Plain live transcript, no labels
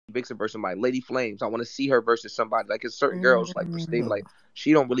Vixen versus somebody. Lady Flames, I want to see her versus somebody. Like it's certain girls like Prestige, Mm. like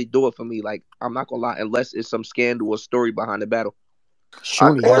she don't really do it for me. Like I'm not gonna lie, unless it's some scandal or story behind the battle.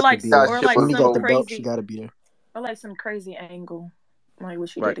 I Shuni think Or has to like be that there. or shit like was Shuni got some the so belt. She crazy got to be there. or like some crazy angle. Like what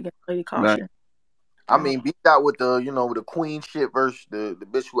she Right. did against Lady Right. Caution. I mean, beat that with the with the queen shit versus the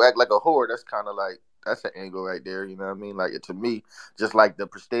bitch who act like a whore. That's kind of like that's an angle right there. You know what I mean? Like to me, just like the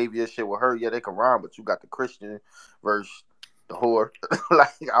Prestavia shit with her. Yeah, they can rhyme, but you got the Christian versus the whore. Like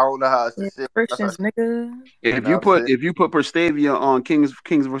I don't know how it's the Yeah, shit. That's how, Christians, nigga. you If know you what I'm saying? put Prestavia on Kings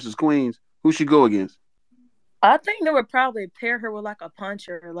versus Queens, who should go against? I think they would probably pair her with like a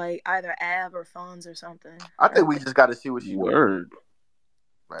puncher, like either Av or Fonz or something. I think we just got to see what she do Word.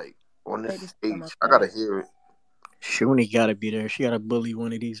 like on They this just come stage. up I there. gotta hear it. Shuni got to be there. She got to bully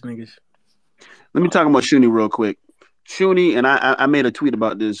one of these niggas. Let me talk about Shuni real quick. Shuni, and I made a tweet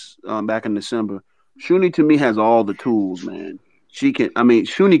about this back in December. Shuni to me has all the tools, man. She can. I mean,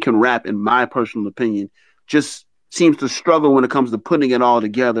 Shuni can rap, in my personal opinion. Just seems to struggle when it comes to putting it all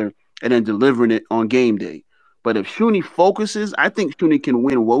together and then delivering it on game day. But if Shuni focuses, I think Shuni can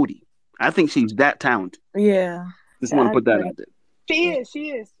win Wody. I think she's that talented. Yeah, Just want to I put that agree. out there. She Yeah. is. She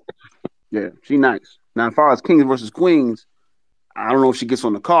is. Yeah, she nice. Now, as far as Kings versus Queens, I don't know if she gets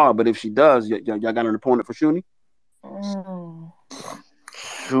on the card, but if she does, y'all got an opponent for Shuni? Mm.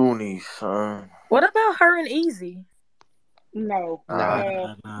 Shuni, son. What about her and Easy? No.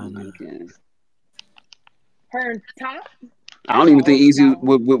 Nah. Nah. Okay. Her and Top. I don't even think No. Easy No.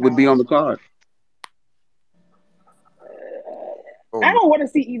 would be No. on the card. I Oh, don't want to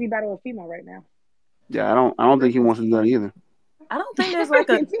see Easy battle a female right now. Yeah, I don't think he wants to do that either. I don't think there's like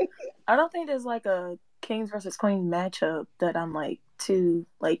a I don't think there's like a Kings versus Queens matchup that I'm like too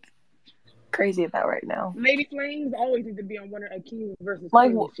like crazy about right now. Lady Flames always need to be on one of Kings versus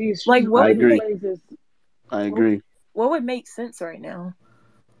Like Queens. like I what would Lady agree. make Flames is. I agree. what would make sense right now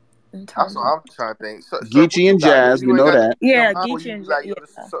in that's terms what of I'm trying to think. Sir, what Geechee you and got? Jazz, we You ain't know got nothing that. in your yeah, mind when Geechee you and like yo, this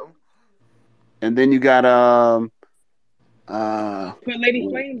is yeah. something. And then you got uh Put Lady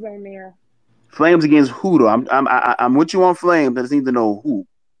Flames on there. Flames against who though? I'm with you on Flames. I just need to know who.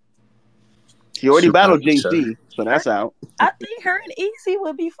 She already battled Shuni. JC, so that's out. I think her and Easy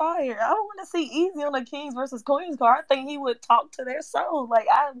would be fire. I don't want to see Easy on the Kings versus Queens card. I think he would talk to their soul. Like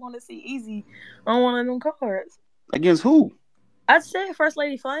I want to see Easy on one of them cards. Against who? I'd say First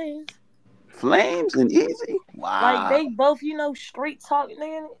Lady Flames. Flames and Easy? Like Wow. they both, street talk, nigga.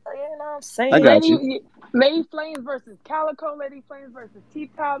 You know what I'm I saying? got you. Lady Flames versus Calico. Lady Flames versus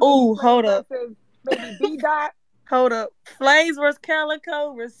T Top. Lady Ooh, Flames hold up. versus maybe B Dot. Hold up. Flames versus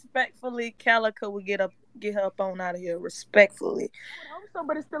Calico. Respectfully, Calico would get her up on out of here. Respectfully. I would hope so,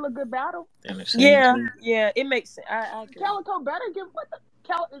 but it's still a good battle. And the same Yeah, team. yeah, it makes sense. I agree. Calico better give what the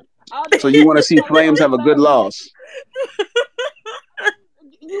all So due you want to respect to see Calico, Flames he have a good loves me. loss?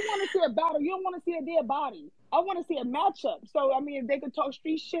 You want to see a battle. You don't want to see a dead body. I want to see a matchup. So, I mean, if they could talk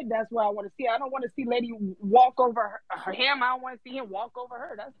street shit, that's what I want to see. I don't want to see Lady walk over him. I don't want to see him walk over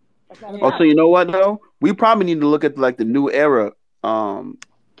her. That's not a Also, Yeah. you battle. know what though? We probably need to look at like the new era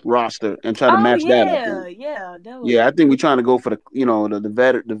roster and try to Oh match that up yeah, then. yeah. That would Yeah, I think we're trying to go for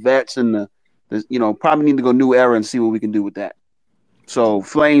the vets and the probably need to go new era and see what we can do with that. So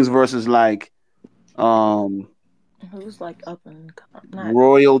Flames versus like um who's like up and not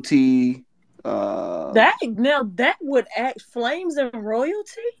royalty. that now that would act Flames and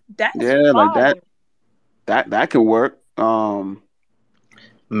Royalty. That's Yeah, like fire. that could work.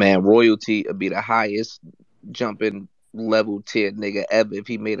 Man, royalty would be the highest jumping level tier nigga ever if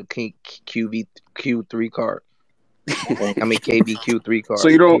he made a King QV Q3 card. I mean KBQ3 So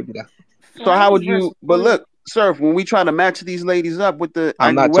card. you don't. He'd be the- So how would Flames you? versus But Royalty. look, Surf. When we try to match these ladies up with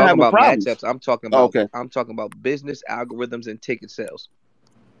I'm not we're talking having about problems. matchups. I'm talking Oh, about okay, business algorithms and ticket sales.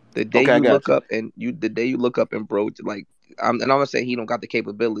 The day okay, I you got look you. up and the day you look up and bro, like I'm not saying he don't got the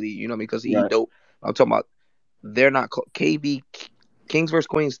capability, you know what I mean? Because he Right. dope. I'm talking about they're not KB Kings vs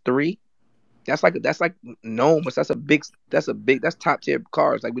Queens 3. That's like known, but that's top tier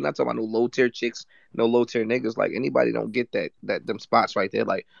cars. Like we're not talking about no low tier chicks, no low tier niggas. Like anybody don't get that them spots right there.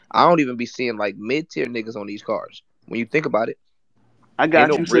 Like I don't even be seeing like mid tier niggas on these cars. When you think about it, I ain't got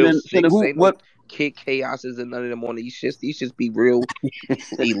no you. real So then six, who? ain't no What? kid chaoses and none of them on these shits. These just be real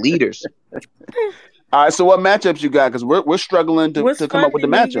leaders. All right. So what matchups you got? Because we're struggling What's to come up with the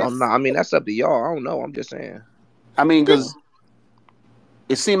funny, matchups. I'm niggas? not. I mean, that's up to y'all. I don't know. I'm just saying. I mean, Just because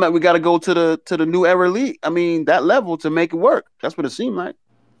it seemed like we got to go to the new era league. I mean, that level to make it work. That's what it seemed like.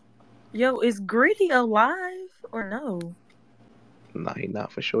 Yo, is Greedy alive or no? Nah, he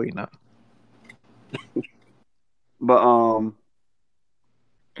not for sure. He not. But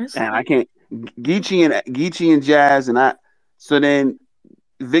It's man, I like can't. Geechee and Jazz and I. So then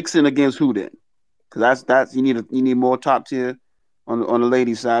Vixen against who then? Because that's you need more top tier on the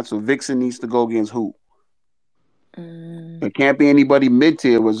ladies side. So Vixen needs to go against who? Mm. It can't be anybody mid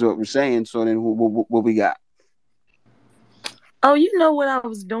tier, was what we're saying. So then what we got? Oh, you know what I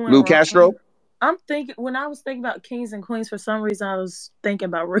was doing Lou wrong? Castro I'm thinking when I was thinking about kings and queens. For some reason, I was thinking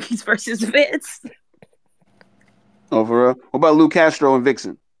about rookies versus vets. over. What about Lou Castro and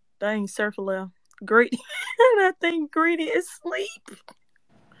Vixen? Dang, Surfalo. Greedy. I think Greedy is sleep.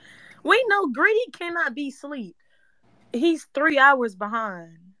 We know Greedy cannot be sleep. He's 3 hours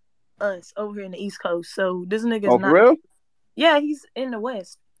behind us over here in the East Coast. So this nigga's Oh, for not. real? Yeah, he's in the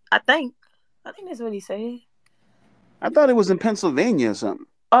West. I think. I think that's what he said. I thought it was in Pennsylvania or something.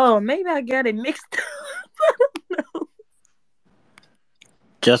 Oh, maybe I got it mixed up. I don't know.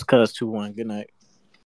 Just cause 2-1. Good night.